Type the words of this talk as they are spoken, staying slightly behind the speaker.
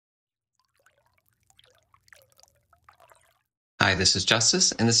Hi, this is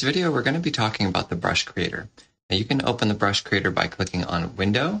Justice. In this video, we're going to be talking about the brush creator. Now, you can open the brush creator by clicking on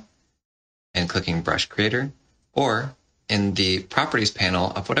Window and clicking Brush Creator, or in the Properties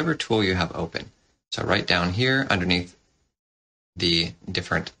panel of whatever tool you have open. So right down here underneath the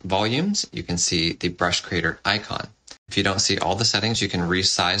different volumes, you can see the brush creator icon. If you don't see all the settings, you can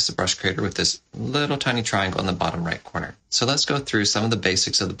resize the brush creator with this little tiny triangle in the bottom right corner. So let's go through some of the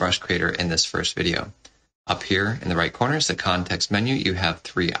basics of the brush creator in this first video. Up here in the right corner is the context menu. You have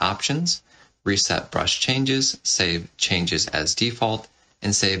three options: reset brush changes, save changes as default,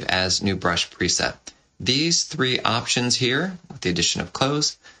 and save as new brush preset. These three options here, with the addition of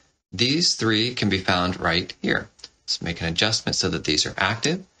close, these three can be found right here. Let's make an adjustment so that these are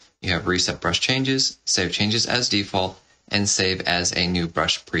active. You have reset brush changes, save changes as default, and save as a new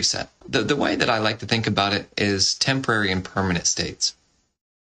brush preset. The way that I like to think about it is temporary and permanent states.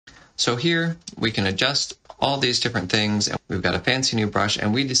 So here we can adjust all these different things, and we've got a fancy new brush,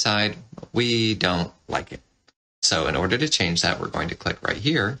 and we decide we don't like it. So in order to change that, we're going to click right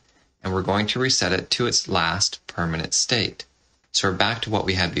here, and we're going to reset it to its last permanent state. So we're back to what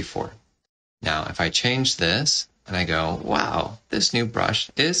we had before. Now, if I change this, and I go, wow, this new brush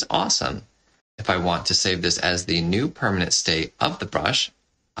is awesome. If I want to save this as the new permanent state of the brush,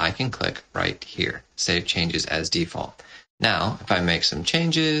 I can click right here, Save Changes as Default. Now, if I make some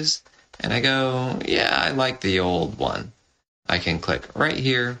changes, and I go, yeah, I like the old one, I can click right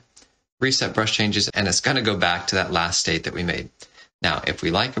here, Reset Brush Changes, and it's going to go back to that last state that we made. Now, if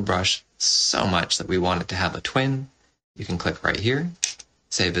we like a brush so much that we want it to have a twin, you can click right here,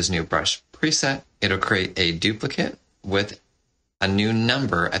 Save as New Brush Preset. It'll create a duplicate with a new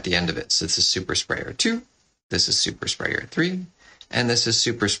number at the end of it. So this is Super Sprayer 2, this is Super Sprayer 3, and this is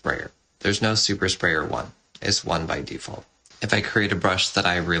Super Sprayer. There's no Super Sprayer 1. It's 1 by default. If I create a brush that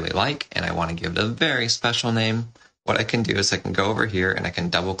I really like and I want to give it a very special name, what I can do is I can go over here and I can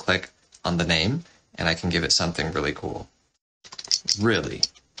double click on the name and I can give it something really cool. Really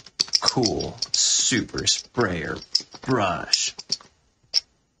cool Super Sprayer brush.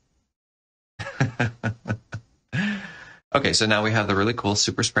 Okay, so now we have the really cool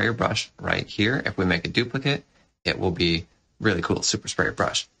Super Sprayer brush right here. If we make a duplicate, it will be really cool Super Sprayer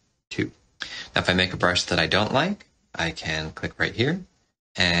brush 2. Now if I make a brush that I don't like, I can click right here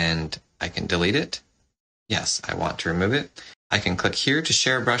and I can delete it. Yes, I want to remove it. I can click here to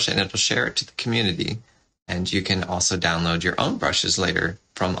share a brush and it'll share it to the community. And you can also download your own brushes later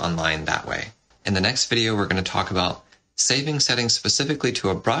from online that way. In the next video, we're going to talk about saving settings specifically to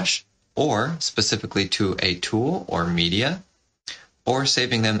a brush or specifically to a tool or media, or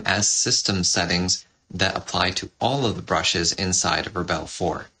saving them as system settings that apply to all of the brushes inside of Rebelle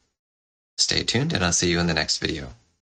 4. Stay tuned and I'll see you in the next video.